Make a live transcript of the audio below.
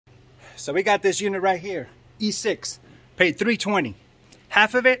So we got this unit right here, E6, paid $320.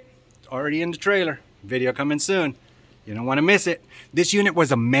 Half of it already in the trailer. Video coming soon. You don't want to miss it. This unit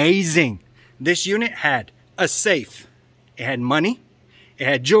was amazing. This unit had a safe. It had money. It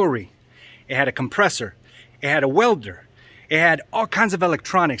had jewelry. It had a compressor. It had a welder. It had all kinds of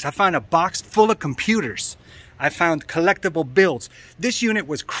electronics. I found a box full of computers. I found collectible bills. This unit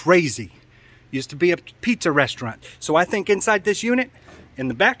was crazy. Used to be a pizza restaurant. So I think inside this unit, in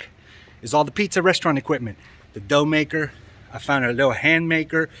the back, is all the pizza restaurant equipment. The dough maker. I found a little hand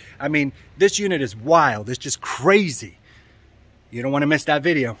maker. I mean, this unit is wild. It's just crazy. You don't want to miss that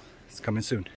video. It's coming soon.